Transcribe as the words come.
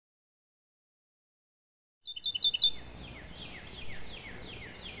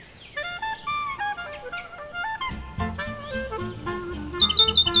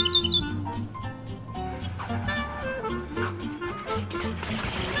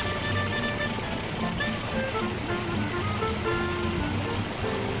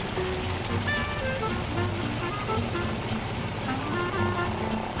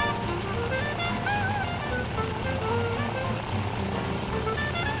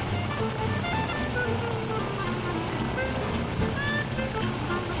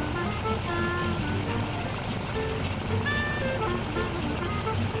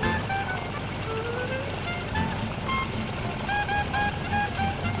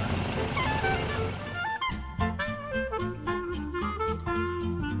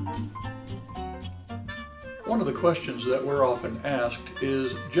One of the questions that we're often asked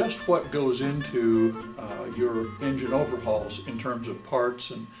is just what goes into your engine overhauls in terms of parts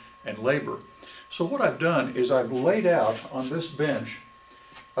and labor. So what I've done is I've laid out on this bench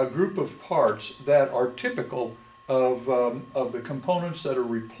a group of parts that are typical of the components that are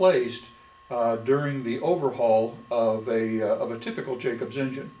replaced during the overhaul of a typical Jacobs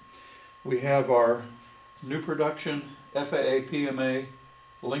engine. We have our new production FAA PMA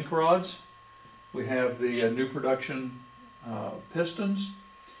link rods. We have the new production pistons.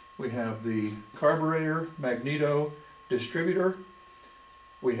 We have the carburetor magneto distributor.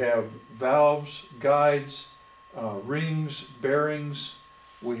 We have valves, guides, rings, bearings.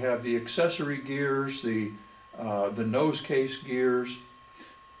 We have the accessory gears, the nose case gears,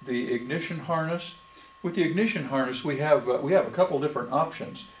 the ignition harness. With the ignition harness, we have a couple different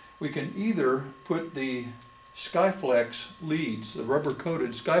options. We can either put the Skyflex leads, the rubber-coated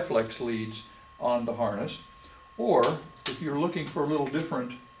Skyflex leads, on the harness, or if you're looking for a little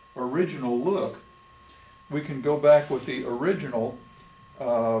different original look, we can go back with the original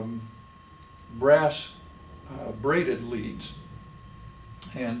brass braided leads.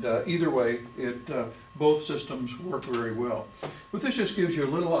 And either way, both systems work very well. But this just gives you a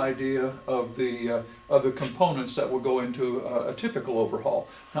little idea of the components that will go into a typical overhaul.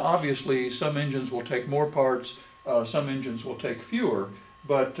 Now, obviously, some engines will take more parts, some engines will take fewer,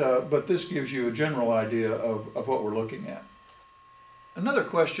 but this gives you a general idea of what we're looking at. Another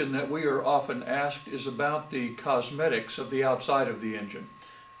question that we are often asked is about the cosmetics of the outside of the engine.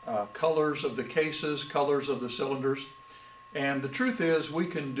 Colors of the cases, colors of the cylinders. And the truth is, we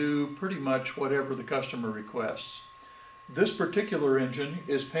can do pretty much whatever the customer requests. This particular engine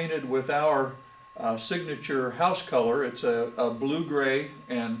is painted with our signature house color. It's a blue-gray,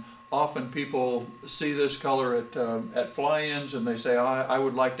 and often people see this color at fly-ins and they say, I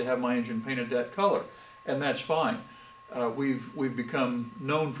would like to have my engine painted that color. And that's fine. We've become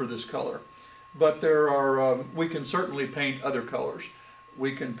known for this color. But there are, we can certainly paint other colors.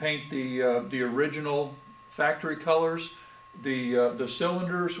 We can paint the original factory colors. The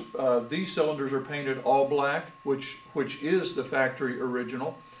cylinders, these cylinders are painted all black, which is the factory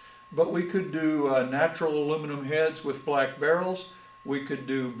original. But we could do natural aluminum heads with black barrels. We could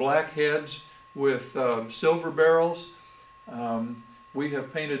do black heads with silver barrels. We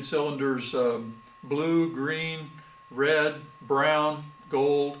have painted cylinders blue, green, red, brown,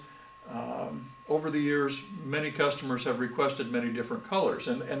 gold. Over the years, many customers have requested many different colors,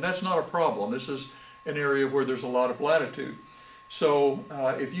 and that's not a problem. This is an area where there's a lot of latitude. So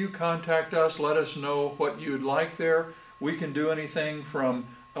if you contact us, let us know what you'd like there. We can do anything from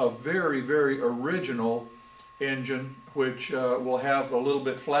a very, very original engine, which will have a little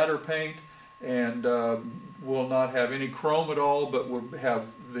bit flatter paint and will not have any chrome at all, but will have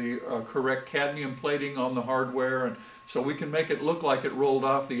the correct cadmium plating on the hardware, and so we can make it look like it rolled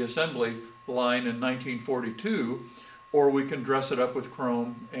off the assembly line in 1942, or we can dress it up with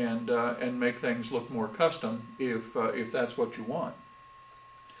chrome and make things look more custom if that's what you want.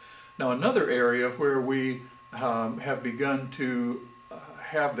 Now, another area where we have begun to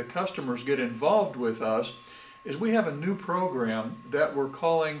have the customers get involved with us is we have a new program that we're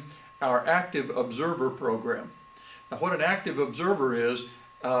calling our Active Observer program. Now, what an active observer is,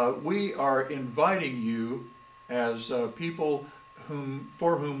 we are inviting you as people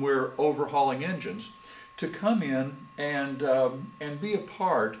for whom we're overhauling engines to come in and be a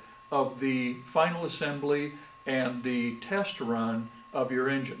part of the final assembly and the test run of your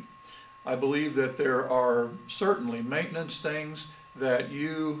engine. I believe that there are certainly maintenance things that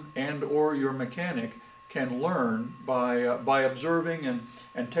you and or your mechanic can learn by observing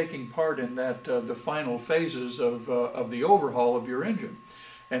and taking part in that the final phases of the overhaul of your engine.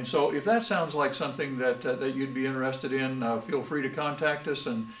 And so if that sounds like something that you'd be interested in, feel free to contact us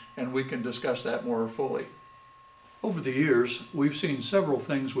and we can discuss that more fully. Over the years, we've seen several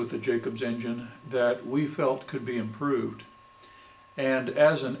things with the Jacobs engine that we felt could be improved. And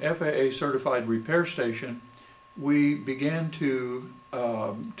as an FAA certified repair station, we began to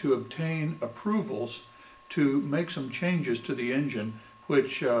obtain approvals to make some changes to the engine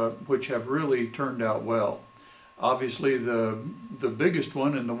which have really turned out well. Obviously, the biggest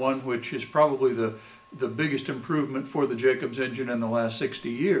one, and the one which is probably the biggest improvement for the Jacobs engine in the last 60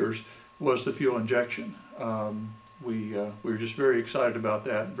 years, was the fuel injection. We were just very excited about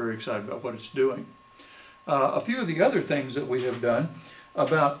that, very excited about what it's doing. A few of the other things that we have done,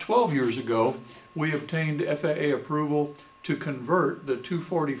 about 12 years ago, we obtained FAA approval to convert the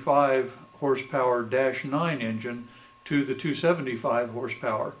 245 horsepower -9 engine to the 275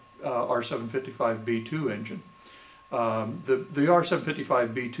 horsepower R755B2 engine. The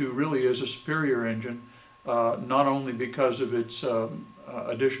R755B2 really is a superior engine. not only because of its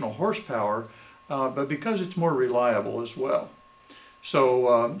additional horsepower, but because it's more reliable as well.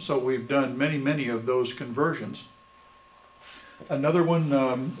 So we've done many of those conversions. Another one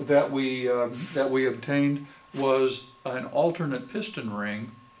that we obtained was an alternate piston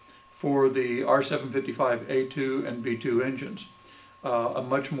ring for the R755A2 and B2 engines. A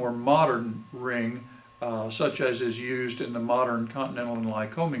much more modern ring, such as is used in the modern Continental and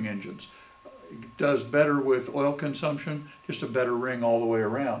Lycoming engines. It does better with oil consumption, just a better ring all the way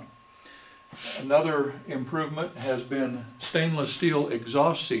around. Another improvement has been stainless steel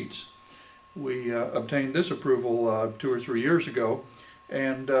exhaust seats. We obtained this approval 2 or 3 years ago,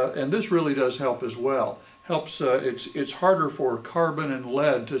 and this really does help as well. Helps. It's harder for carbon and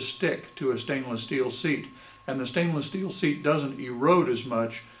lead to stick to a stainless steel seat, and the stainless steel seat doesn't erode as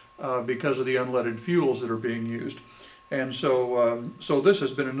much because of the unleaded fuels that are being used. And so this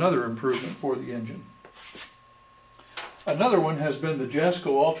has been another improvement for the engine. Another one has been the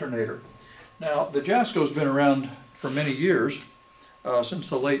Jasco alternator. Now, the Jasco's been around for many years, since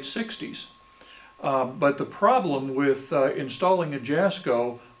the late 60s. But the problem with installing a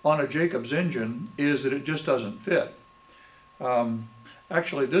Jasco on a Jacobs engine is that it just doesn't fit.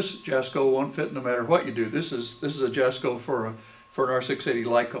 Actually, this Jasco won't fit no matter what you do. This is a Jasco for an R680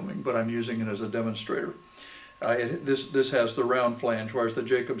 Lycoming, but I'm using it as a demonstrator. This has the round flange, whereas the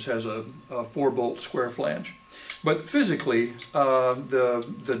Jacobs has a 4-bolt square flange. But physically,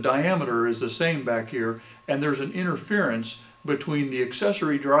 the diameter is the same back here, and there's an interference between the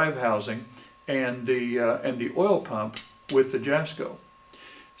accessory drive housing and the oil pump with the Jasco.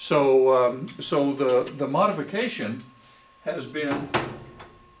 So the modification has been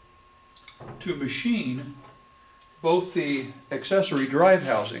to machine both the accessory drive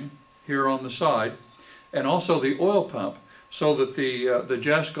housing here on the side and also the oil pump, so that the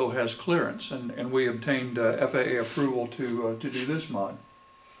Jasco has clearance, and we obtained FAA approval to do this mod.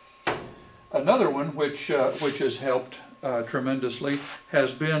 Another one which has helped tremendously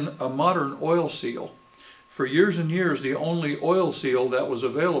has been a modern oil seal. For years and years, the only oil seal that was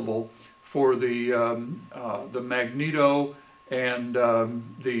available for the magneto and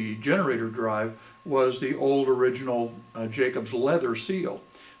the generator drive was the old original Jacobs leather seal.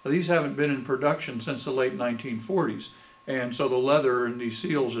 Now, these haven't been in production since the late 1940s, and so the leather in these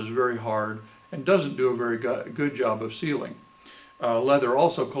seals is very hard and doesn't do a very good job of sealing. Leather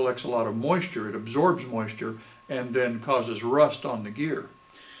also collects a lot of moisture. It absorbs moisture and then causes rust on the gear.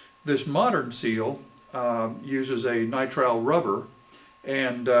 This modern seal uses a nitrile rubber,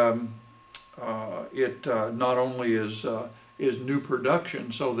 and it not only is new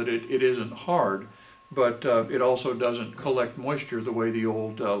production so that it isn't hard, but it also doesn't collect moisture the way the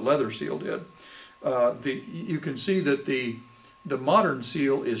old leather seal did. You can see that the modern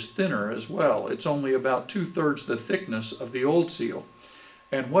seal is thinner as well. It's only about 2/3 the thickness of the old seal.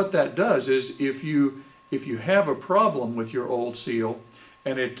 And what that does is if you have a problem with your old seal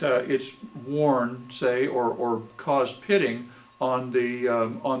and it's worn, say, or caused pitting on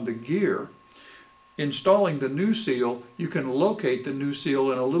the gear, installing the new seal, you can locate the new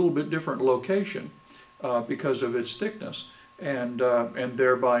seal in a little bit different location because of its thickness, and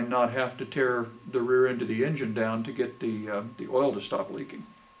thereby not have to tear the rear end of the engine down to get the oil to stop leaking.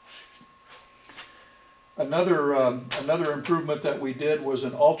 Another improvement that we did was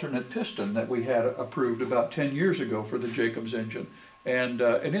an alternate piston that we had approved about 10 years ago for the Jacobs engine, and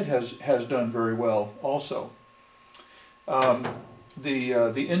it has done very well also.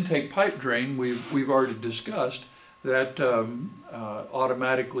 The intake pipe drain we've already discussed, that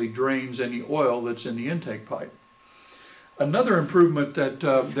automatically drains any oil that's in the intake pipe. Another improvement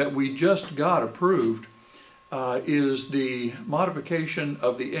that we just got approved is the modification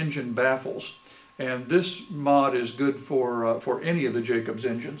of the engine baffles, and this mod is good for any of the Jacobs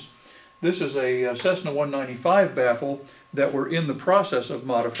engines. This is a Cessna 195 baffle that we're in the process of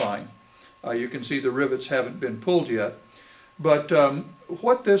modifying. You can see the rivets haven't been pulled yet, but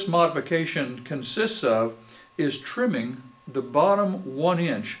what this modification consists of is trimming the bottom 1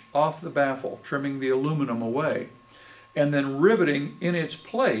 inch off the baffle, trimming the aluminum away, and then riveting in its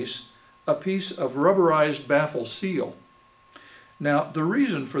place a piece of rubberized baffle seal. Now, the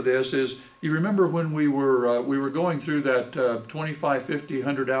reason for this is, you remember when we were going through that 25, 50,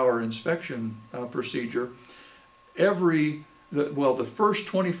 100-hour inspection procedure. The first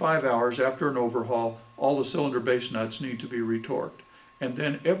 25 hours after an overhaul, all the cylinder base nuts need to be retorqued, and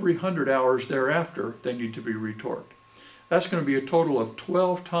then every 100 hours thereafter, they need to be retorqued. That's going to be a total of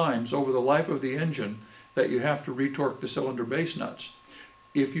 12 times over the life of the engine that you have to retorque the cylinder base nuts.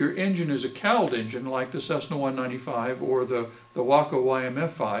 If your engine is a cowled engine like the Cessna 195 or the Waco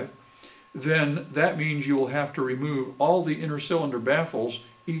YMF5, then that means you will have to remove all the inner cylinder baffles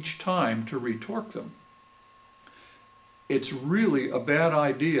each time to retorque them. It's really a bad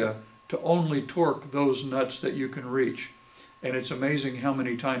idea to only torque those nuts that you can reach. And it's amazing how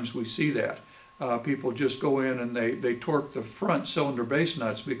many times we see that. People just go in and they torque the front cylinder base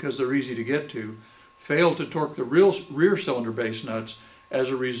nuts because they're easy to get to, fail to torque the rear cylinder base nuts. As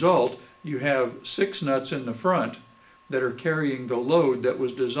a result, you have 6 nuts in the front that are carrying the load that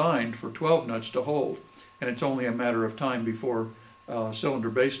was designed for 12 nuts to hold. And it's only a matter of time before cylinder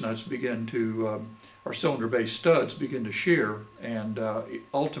base nuts begin to, or cylinder base studs begin to shear, and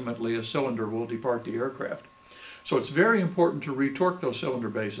ultimately a cylinder will depart the aircraft. So it's very important to retorque those cylinder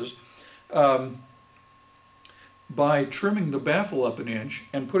bases. By trimming the baffle up an inch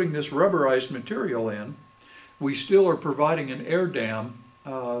and putting this rubberized material in, we still are providing an air dam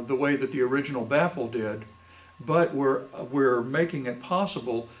the way that the original baffle did, but we're making it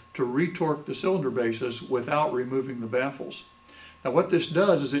possible to retorque the cylinder bases without removing the baffles. Now what this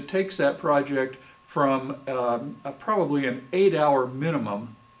does is it takes that project from probably an 8-hour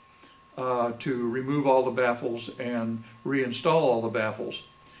minimum to remove all the baffles and reinstall all the baffles,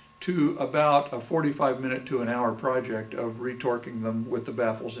 to about a 45-minute to an hour project of retorquing them with the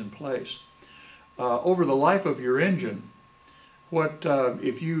baffles in place. Over the life of your engine,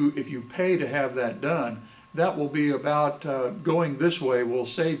 if you pay to have that done, that will be about, going this way will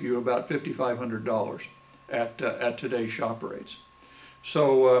save you about $5,500 at today's shop rates.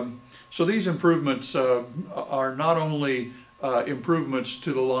 So these improvements are not only improvements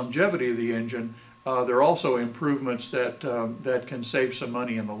to the longevity of the engine, they're also improvements that can save some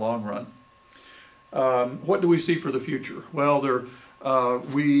money in the long run. What do we see for the future? Well,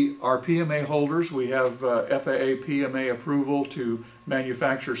 we are PMA holders. We have FAA PMA approval to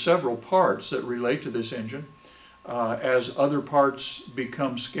manufacture several parts that relate to this engine. As other parts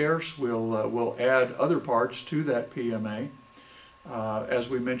become scarce, we'll add other parts to that PMA. As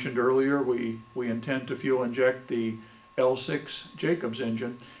we mentioned earlier, we intend to fuel inject the L6 Jacobs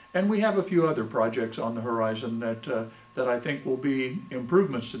engine, and we have a few other projects on the horizon that I think will be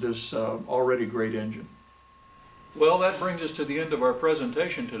improvements to this already great engine. Well, that brings us to the end of our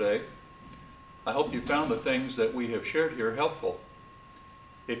presentation today. I hope you found the things that we have shared here helpful.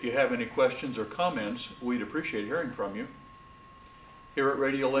 If you have any questions or comments, we'd appreciate hearing from you. Here at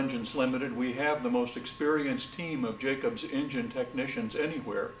Radial Engines Limited, we have the most experienced team of Jacobs engine technicians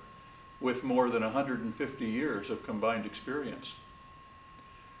anywhere, with more than 150 years of combined experience.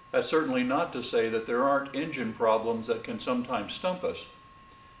 That's certainly not to say that there aren't engine problems that can sometimes stump us,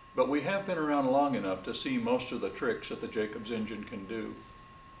 but we have been around long enough to see most of the tricks that the Jacobs engine can do.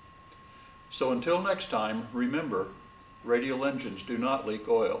 So until next time, remember, radial engines do not leak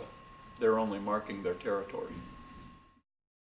oil. They're only marking their territory.